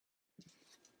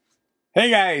Hey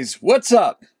guys, what's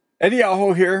up? Eddie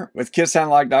Aho here with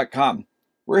KissAnalog.com.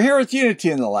 We're here with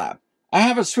Uni-T in the lab. I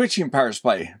have a switching power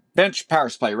supply, bench power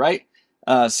supply, right?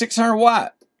 600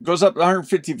 watt, goes up to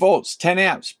 150 volts, 10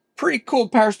 amps. Pretty cool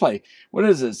power supply. What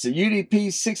is this? The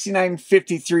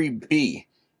UDP6953B.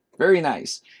 Very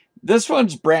nice. This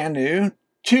one's brand new.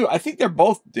 I think they're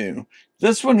both new.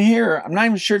 This one here, I'm not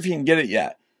even sure if you can get it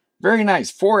yet. Very nice,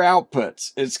 4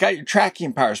 outputs. It's got your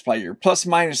tracking power supply, your plus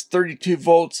minus 32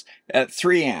 volts at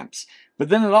 3 amps. But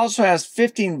then it also has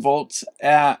 15 volts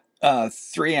at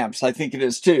 3 amps, I think it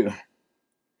is too.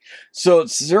 So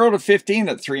it's 0 to 15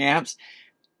 at 3 amps.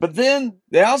 But then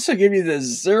they also give you the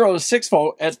 0 to 6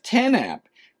 volt at 10 amp.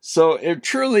 So it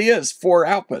truly is 4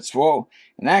 outputs. Whoa.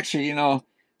 And actually, you know,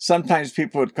 sometimes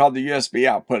people would call the USB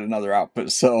output another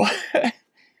output. So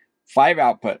 5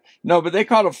 output. No, but they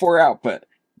call it a 4 output.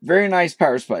 Very nice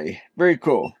power supply. Very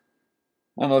cool.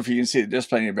 I don't know if you can see the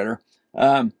display any better.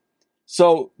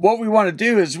 So what we want to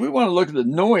do is we want to look at the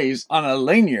noise on a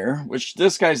linear, which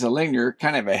this guy's a linear,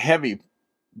 kind of a heavy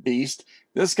beast.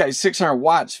 This guy's 600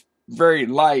 watts, very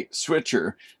light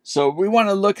switcher. So we want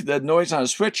to look at the noise on a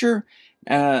switcher,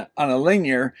 on a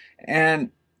linear,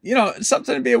 and, you know, it's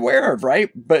something to be aware of,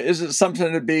 right? But is it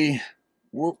something to be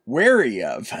wary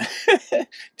of?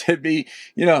 To be,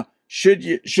 you know, should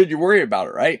you worry about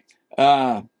it, right?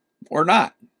 Or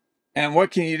not? And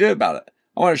what can you do about it?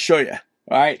 I want to show you.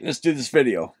 All right, let's do this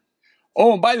video.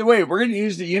 Oh, and by the way, we're going to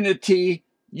use the Uni-T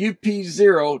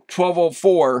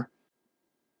UPO1204.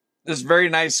 This very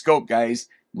nice scope, guys.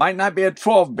 Might not be a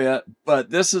 12-bit,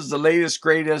 but this is the latest,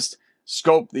 greatest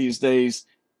scope these days,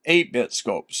 8-bit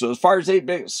scope. So as far as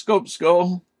 8-bit scopes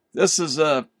go, this is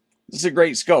a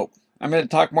great scope. I'm going to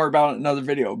talk more about it in another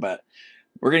video, but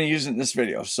we're going to use it in this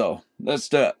video, so let's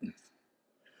do it.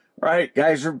 All right,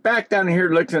 guys, we're back down here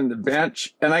looking at the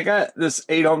bench, and I got this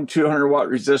 8 ohm 200 watt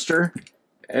resistor.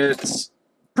 It's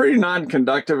pretty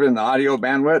non-conductive in the audio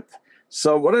bandwidth.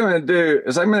 So what I'm going to do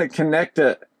is I'm going to connect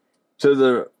it to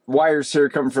the wires here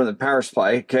coming from the power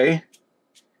supply, okay?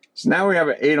 So now we have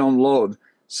an 8 ohm load.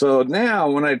 So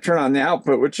now when I turn on the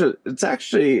output, which is, it's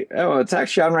actually on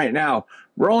right now,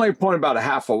 we're only pulling about a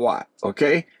half a watt,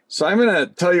 okay? So I'm going to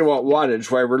tell you what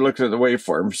wattage while we're looking at the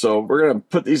waveform. So we're going to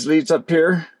put these leads up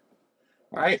here.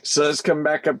 All right, so let's come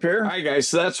back up here. All right, guys,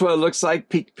 so that's what it looks like,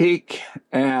 peak to peak.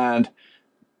 And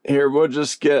here, we'll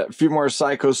just get a few more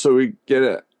cycles so we get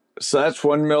it. So that's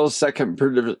 1 millisecond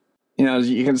per, you know,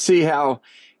 you can see how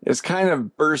it's kind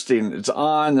of bursting. It's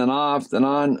on and off, then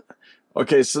on.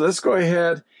 Okay, so let's go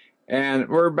ahead, and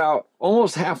we're about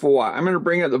almost half a watt. I'm going to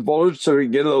bring up the voltage so we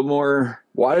can get a little more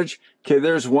wattage. Okay,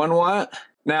 there's 1 watt.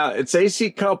 Now, it's AC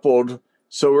coupled,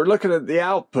 so we're looking at the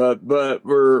output, but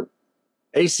we're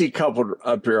AC coupled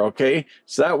up here, okay?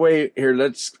 So that way, here,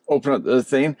 let's open up the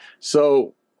thing.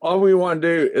 So all we want to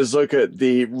do is look at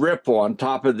the ripple on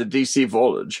top of the DC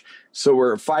voltage. So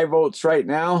we're at 5 volts right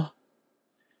now.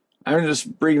 I'm going to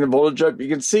just bring the voltage up. You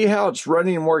can see how it's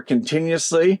running more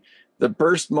continuously. The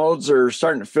burst modes are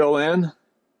starting to fill in.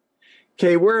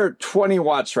 Okay, we're at 20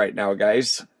 watts right now,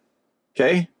 guys.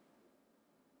 Okay?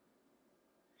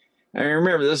 And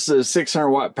remember, this is a 600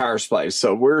 watt power supply,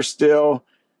 so we're still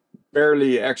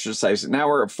barely exercising. Now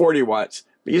we're at 40 watts.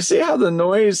 But you see how the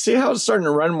noise, see how it's starting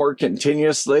to run more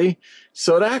continuously?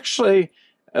 So it actually,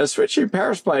 a switching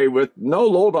power supply with no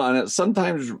load on it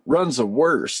sometimes runs the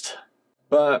worst.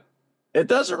 But it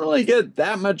doesn't really get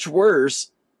that much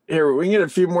worse. Here, we can get a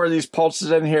few more of these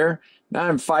pulses in here. Now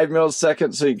I'm 5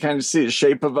 milliseconds, so you kind of see the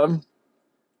shape of them.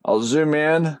 I'll zoom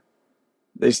in.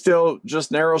 They still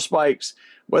just narrow spikes.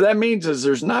 What that means is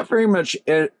there's not very much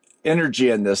energy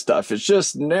in this stuff. It's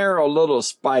just narrow little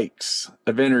spikes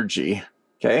of energy,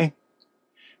 okay?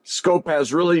 Scope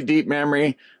has really deep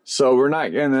memory, so we're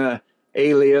not going to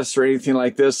alias or anything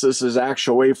like this. This is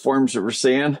actual waveforms that we're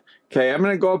seeing. Okay, I'm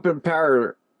going to go up in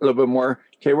power a little bit more.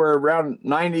 Okay, we're around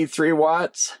 93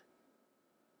 watts.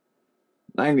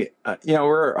 90, you know,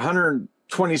 we're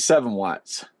 127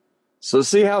 watts. So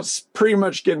see how it's pretty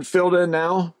much getting filled in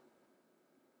now?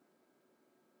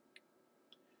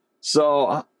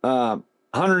 So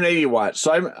 180 watts.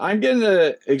 So I'm getting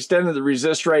the extent of the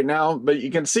resistor right now, but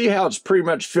you can see how it's pretty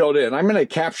much filled in. I'm going to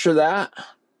capture that.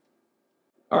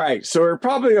 All right, so we're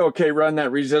probably okay run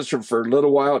that resistor for a little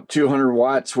while at 200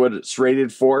 watts, what it's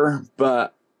rated for.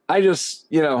 But I just,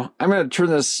 you know, I'm going to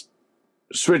turn this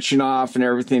switching off and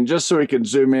everything just so we can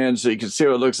zoom in so you can see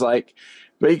what it looks like.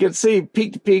 But you can see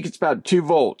peak to peak, it's about 2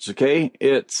 volts, okay?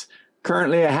 It's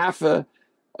currently a half a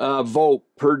volt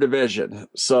per division.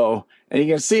 So, and you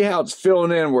can see how it's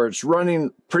filling in where it's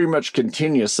running pretty much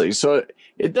continuously. So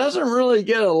it doesn't really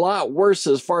get a lot worse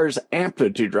as far as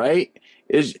amplitude, right?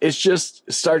 it's just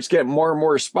starts getting more and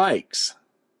more spikes.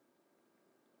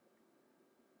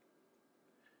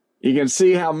 You can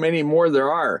see how many more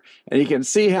there are, and you can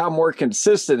see how more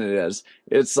consistent it is.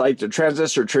 It's like the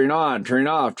transistor turning on, turning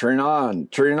off, turning on,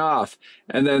 turning off.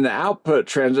 And then the output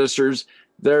transistors,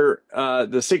 they're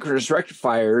the synchronous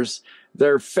rectifiers,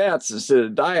 they're FETs instead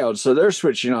of diodes, so they're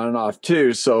switching on and off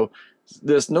too. So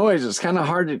this noise is kind of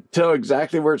hard to tell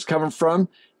exactly where it's coming from.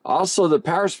 Also, the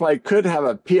power supply could have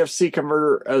a PFC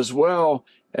converter as well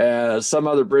as some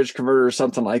other bridge converter or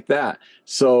something like that.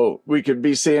 So we could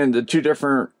be seeing the two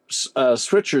different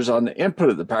switchers on the input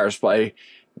of the power supply. It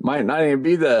might not even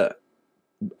be the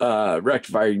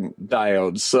rectifying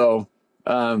diodes. So,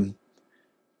 but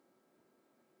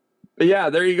yeah,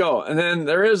 there you go. And then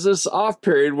there is this off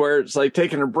period where it's like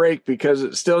taking a break because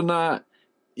it's still not,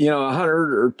 you know,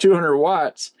 100 or 200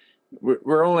 watts.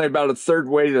 We're only about a third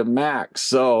way to max.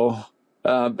 So,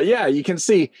 but yeah, you can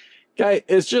see, guys,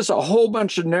 it's just a whole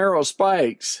bunch of narrow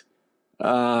spikes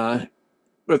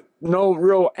with no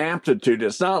real amplitude.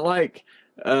 It's not like,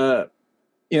 you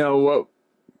know, what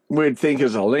we'd think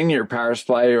is a linear power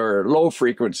supply or low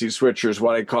frequency switchers,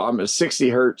 what I call them, is 60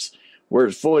 hertz, where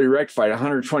it's fully rectified,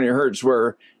 120 hertz,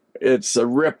 where it's a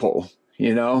ripple,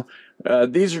 you know.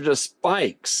 These are just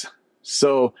spikes.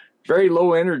 So very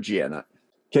low energy in it.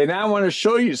 Okay, now I want to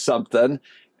show you something,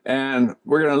 and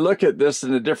we're going to look at this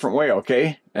in a different way,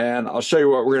 okay? And I'll show you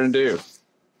what we're going to do.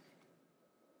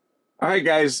 All right,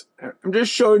 guys, I'm just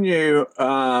showing you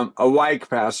a Y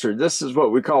capacitor. This is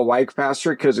what we call Y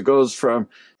capacitor because it goes from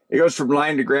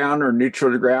line to ground or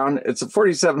neutral to ground. It's a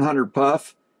 4700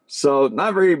 puff, so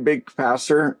not a very big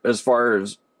capacitor as far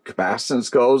as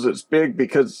capacitance goes. It's big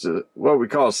because it's what we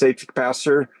call a safety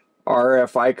capacitor,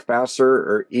 RFI capacitor,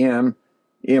 or EMI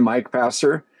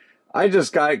capacitor. I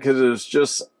just got it because it was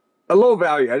just a low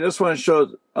value. I just want to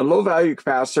show a low value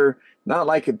capacitor, not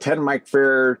like a 10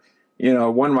 microfarad, you know,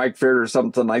 1 microfarad or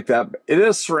something like that. It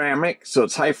is ceramic, so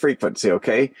it's high frequency,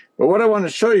 okay? But what I want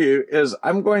to show you is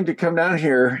I'm going to come down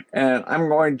here and I'm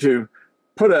going to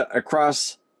put it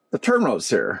across the terminals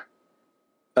here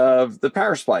of the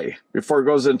power supply before it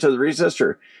goes into the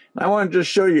resistor. And I want to just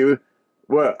show you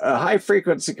what a high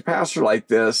frequency capacitor like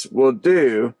this will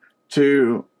do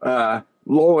to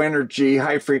low energy,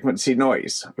 high frequency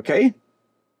noise, okay?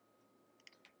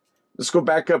 Let's go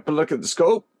back up and look at the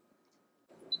scope.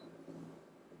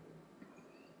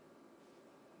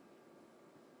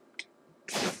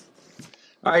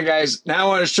 All right, guys, now I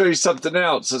want to show you something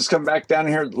else. Let's come back down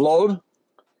here to the load. All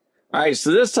right,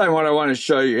 so this time what I want to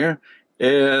show you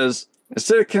is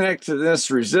instead of connecting to this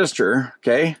resistor,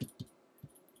 okay,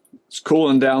 it's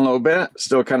cooling down a little bit,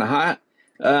 still kind of hot.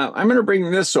 I'm going to bring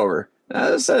this over.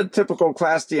 Now, this is a typical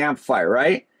Class D amplifier,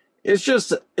 right? It's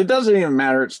just, it doesn't even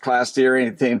matter it's Class D or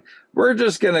anything. We're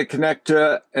just going to connect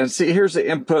to it and see, here's the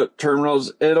input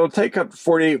terminals. It'll take up to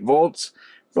 48 volts.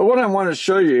 But what I want to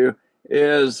show you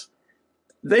is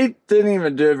they didn't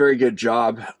even do a very good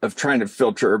job of trying to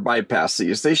filter or bypass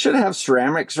these. They should have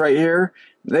ceramics right here.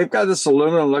 They've got this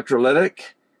aluminum electrolytic,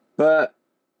 but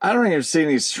I don't even see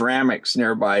any ceramics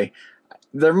nearby.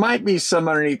 There might be some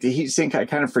underneath the heatsink, I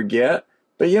kind of forget.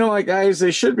 But you know what, guys?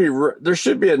 There should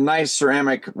be a nice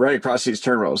ceramic right across these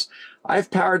terminals.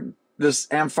 I've powered this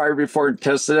amplifier before and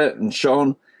tested it and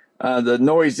shown the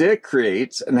noise it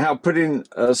creates and how putting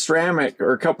a ceramic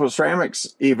or a couple of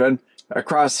ceramics even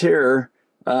across here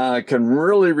can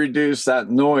really reduce that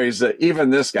noise that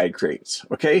even this guy creates,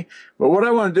 okay? But what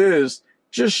I want to do is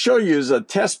just show you as a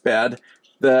test bed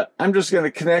that I'm just going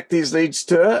to connect these leads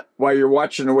to it while you're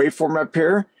watching the waveform up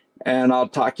here, and I'll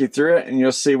talk you through it, and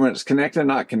you'll see when it's connected,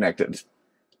 not connected.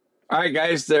 All right,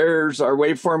 guys, there's our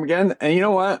waveform again. And you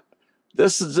know what?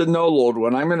 This is the no-load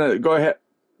one. I'm going to go ahead.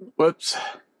 Whoops.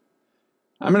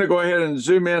 I'm going to go ahead and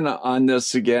zoom in on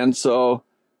this again. So,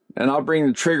 and I'll bring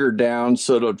the trigger down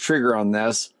so it'll trigger on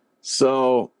this.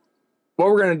 So what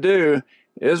we're going to do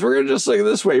is we're going to just look at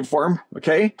this waveform,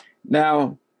 okay?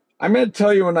 Now, I'm going to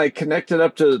tell you when I connect it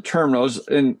up to the terminals,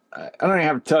 and I don't even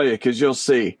have to tell you because you'll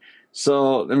see.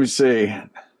 So let me see.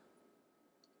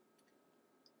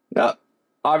 Yep,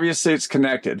 obviously it's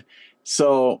connected.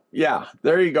 So yeah,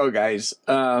 there you go, guys.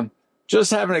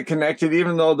 Just having it connected,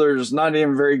 even though there's not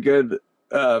even very good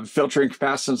filtering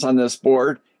capacitance on this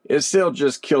board, it still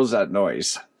just kills that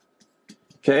noise.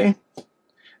 Okay.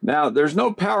 Now there's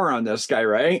no power on this guy,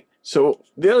 right? So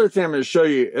the other thing I'm going to show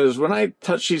you is when I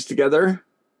touch these together,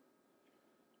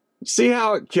 see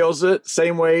how it kills it?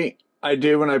 Same way I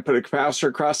do when I put a capacitor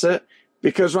across it.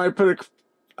 Because when I put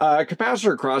a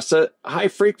capacitor across it, high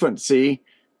frequency,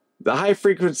 the high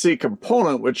frequency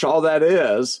component, which all that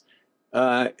is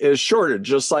shorted,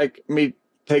 just like me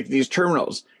take these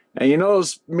terminals. And you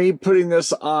notice me putting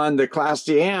this on the Class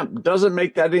D amp doesn't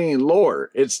make that any lower.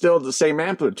 It's still the same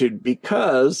amplitude,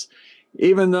 because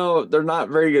even though they're not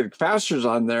very good capacitors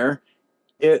on there,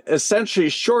 it essentially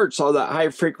shorts all that high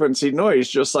frequency noise,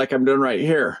 just like I'm doing right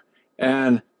here.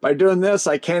 And by doing this,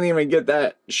 I can't even get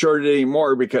that shorted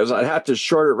anymore, because I'd have to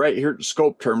short it right here to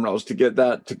scope terminals to get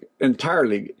that to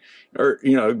entirely, or,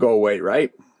 you know, go away,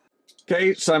 right?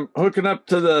 Okay, so I'm hooking up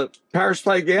to the power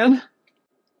supply again.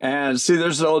 And see,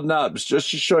 there's the old nubs, just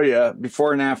to show you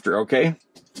before and after, okay?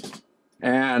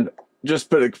 And just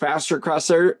put a capacitor across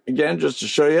there again, just to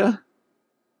show you.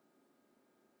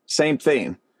 Same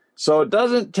thing. So it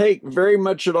doesn't take very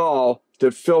much at all to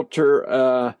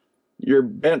filter your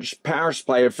bench power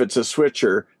supply, if it's a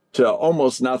switcher, to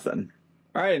almost nothing.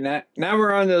 All right, now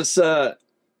we're on this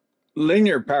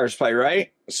linear power supply,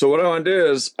 right? So what I want to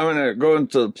do is I'm going to go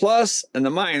into the plus and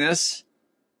the minus,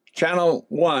 channel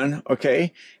 1,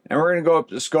 okay? And we're going to go up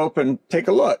to scope and take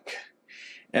a look.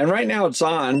 And right now it's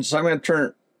on, so I'm going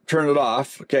to turn it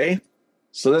off, okay?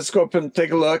 So let's go up and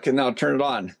take a look, and now turn it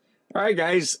on. All right,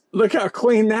 guys, look how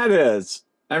clean that is.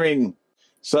 I mean,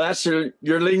 so that's your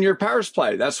linear power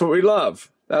supply. That's what we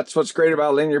love. That's what's great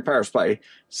about linear power supply.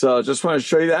 So just want to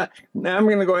show you that. Now I'm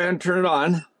going to go ahead and turn it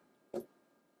on.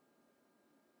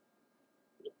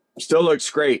 Still looks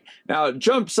great. Now it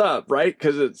jumps up, right?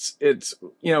 Because it's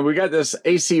you know, we got this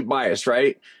AC bias,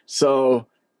 right? So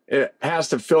it has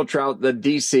to filter out the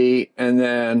DC, and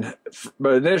then,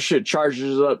 but initially it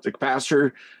charges up the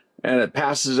capacitor, and it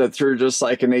passes it through just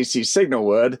like an AC signal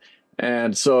would.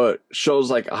 And so it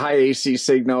shows like a high AC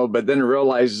signal, but then it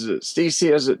realizes it's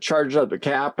DC as it charges up the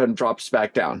cap and drops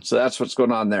back down. So that's what's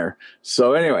going on there.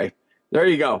 So anyway, there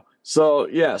you go. So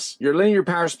yes, your linear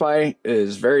power supply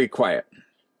is very quiet.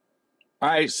 All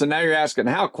right, so now you're asking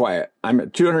how quiet. I'm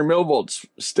at 200 millivolts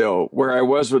still, where I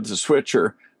was with the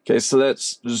switcher. Okay, so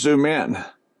let's zoom in.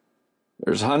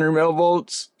 There's 100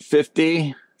 millivolts,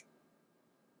 50.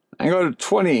 I go to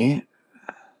 20.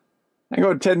 I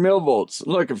go to 10 millivolts.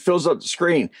 Look, it fills up the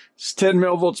screen. It's 10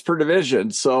 millivolts per division.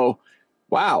 So,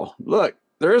 wow, look,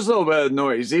 there is a little bit of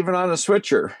noise, even on a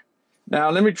switcher.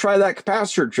 Now, let me try that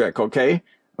capacitor trick, okay?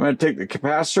 I'm going to take the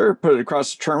capacitor, put it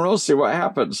across the terminal, see what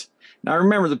happens. Now,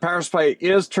 remember, the power supply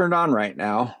is turned on right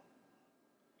now.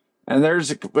 And there's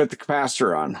with the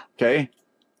capacitor on, okay?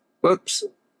 Whoops.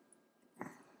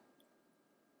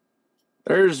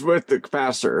 There's with the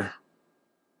capacitor.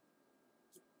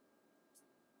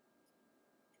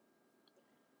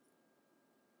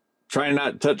 Trying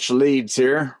not to touch the leads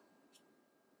here.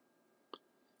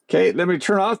 Okay, let me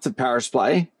turn off the power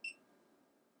supply.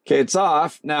 Okay, it's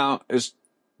off. Now, it's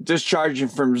discharging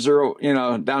from 0, you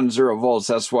know, down to 0 volts.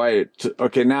 That's why it,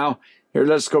 okay, now, here,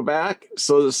 let's go back.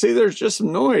 So, see, there's just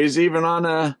some noise even on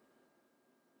a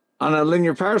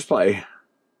linear power supply.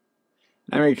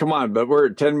 I mean, come on, but we're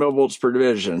at 10 millivolts per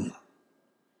division.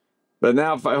 But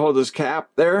now if I hold this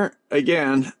cap there,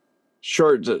 again,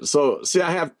 shorts it. So, see,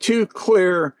 I have two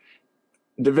clear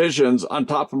divisions on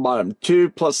top and bottom. 2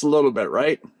 plus a little bit,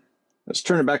 right? Let's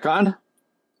turn it back on.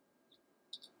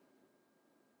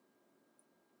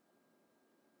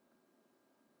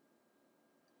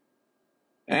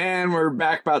 And we're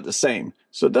back about the same.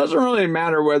 So it doesn't really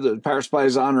matter whether the power supply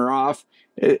is on or off.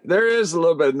 There is a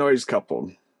little bit of noise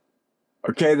coupled.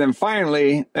 Okay, then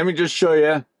finally, let me just show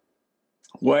you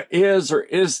what is or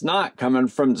is not coming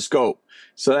from the scope.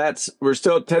 So we're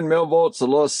still at 10 millivolts, the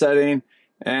lowest setting.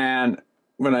 And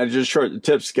when I just short the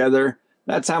tips together,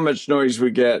 that's how much noise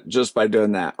we get just by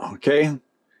doing that, okay?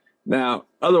 Now,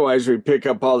 otherwise we pick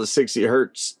up all the 60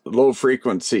 hertz low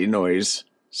frequency noise.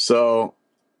 So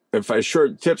if I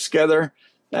short the tips together,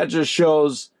 that just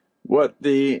shows what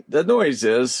the noise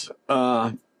is,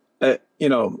 you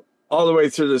know, all the way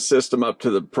through the system up to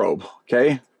the probe,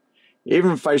 okay?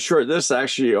 Even if I short this,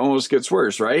 actually almost gets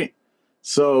worse, right?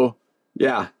 So,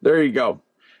 yeah, there you go.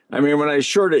 I mean, when I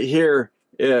short it here,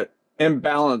 it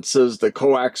imbalances the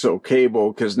coaxial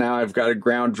cable, because now I've got a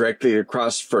ground directly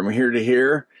across from here to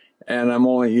here, and I'm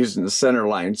only using the center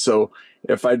line. So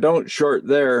if I don't short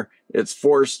there, it's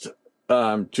forced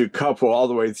to couple all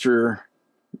the way through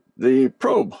the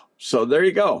probe. So there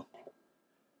you go.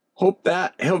 Hope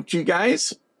that helped you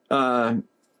guys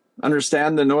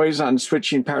understand the noise on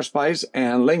switching power supplies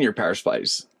and linear power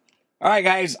supplies. All right,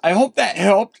 guys, I hope that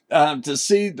helped to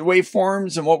see the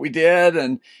waveforms and what we did,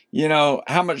 and, you know,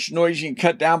 how much noise you can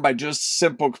cut down by just a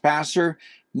simple capacitor.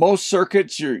 Most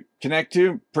circuits you connect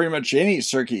to, pretty much any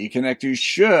circuit you connect to,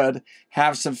 should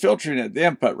have some filtering at the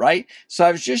input, right? So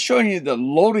I was just showing you the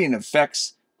loading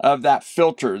effects of that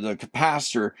filter, the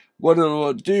capacitor, what it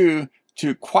will do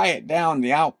to quiet down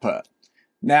the output.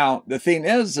 Now, the thing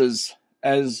is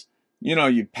as you know,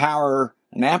 you power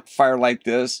an amplifier like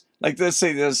this, let's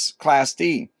say this Class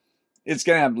D, it's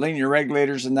going to have linear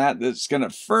regulators and that's going to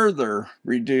further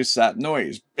reduce that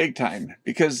noise big time,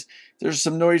 because there's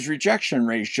some noise rejection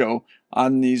ratio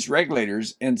on these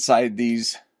regulators inside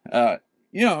these,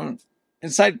 you know,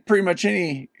 inside pretty much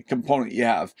any component you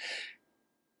have.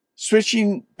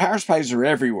 Switching power supplies are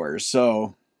everywhere,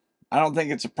 so I don't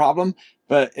think it's a problem,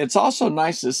 but it's also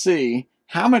nice to see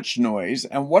how much noise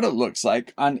and what it looks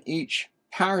like on each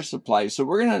power supply. So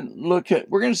we're going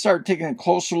to start taking a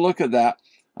closer look at that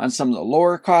on some of the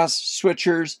lower cost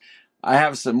switchers. I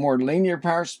have some more linear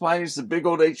power supplies, the big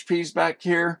old HPs back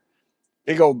here,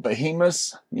 big old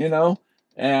behemoths, you know,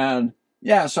 and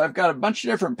yeah, so I've got a bunch of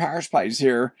different power supplies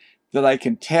here that I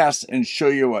can test and show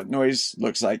you what noise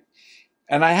looks like.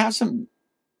 And I have some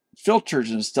filters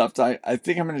and stuff that I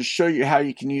think I'm going to show you how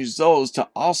you can use those to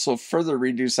also further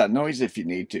reduce that noise if you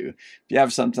need to, if you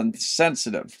have something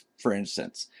sensitive, for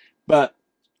instance. But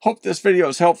hope this video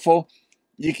is helpful.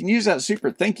 You can use that super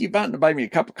thank you button to buy me a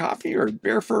cup of coffee or a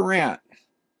beer for a rant.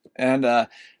 And I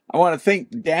want to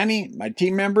thank Danny, my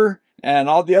team member, and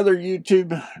all the other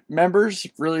YouTube members.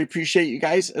 Really appreciate you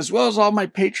guys, as well as all my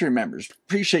Patreon members.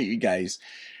 Appreciate you guys.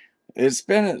 It's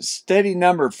been a steady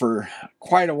number for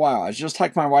quite a while. I was just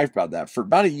talking to my wife about that. For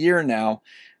about a year now.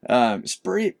 It's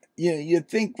pretty, you know, you'd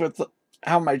think with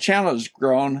how my channel has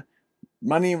grown,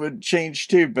 money would change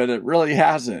too, but it really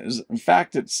hasn't. In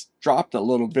fact, it's dropped a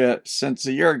little bit since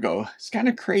a year ago. It's kind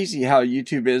of crazy how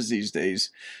YouTube is these days.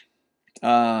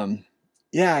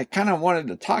 Yeah, I kind of wanted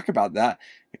to talk about that.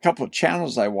 A couple of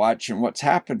channels I watch and what's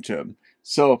happened to them.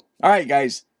 So, all right,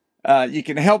 guys, you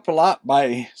can help a lot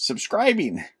by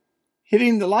subscribing,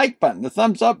 hitting the like button, the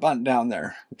thumbs up button down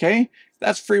there. Okay,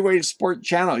 that's a free way to support the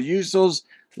channel. Use those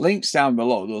links down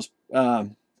below, those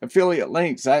affiliate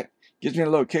links. That gives me a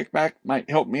little kickback, might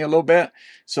help me a little bit.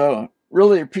 So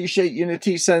really appreciate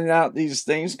Uni-T sending out these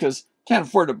things, because can't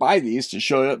afford to buy these to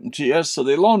show up to you, so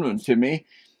they loaned them to me.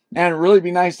 And it'd really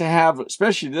be nice to have,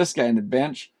 especially this guy in the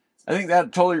bench. I think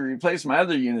that totally replaced my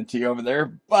other Uni-T over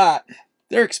there, but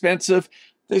they're expensive.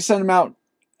 They send them out,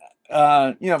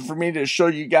 you know, for me to show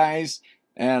you guys,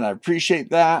 and I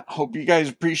appreciate that. Hope you guys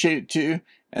appreciate it too.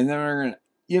 And then we're gonna,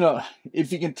 you know,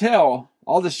 if you can tell,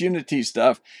 all this Uni-T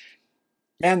stuff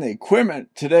and the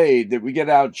equipment today that we get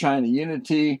out of China,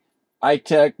 Uni-T,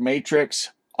 iTech,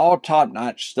 Matrix, all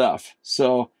top-notch stuff.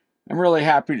 So I'm really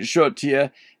happy to show it to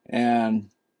you. And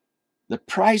the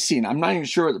pricing, I'm not even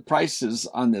sure what the price is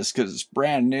on this because it's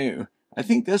brand new. I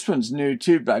think this one's new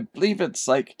too, but I believe it's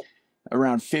like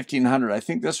around $1,500. I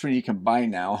think this one you can buy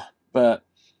now. But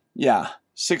yeah,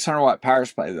 600 watt power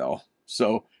supply though.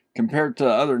 So compared to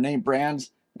other name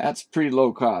brands, that's pretty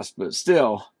low cost. But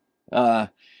still, I've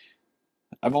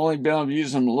only been able to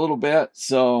use them a little bit.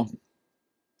 So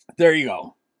there you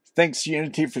go. Thanks to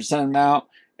Uni-T for sending them out.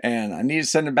 And I need to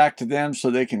send it back to them so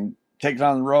they can take it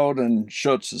on the road and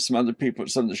show it to some other people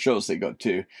at some of the shows they go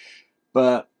to.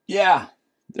 But yeah,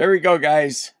 there we go,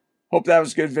 guys. Hope that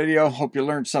was a good video. Hope you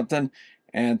learned something.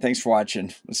 And thanks for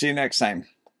watching. We'll see you next time.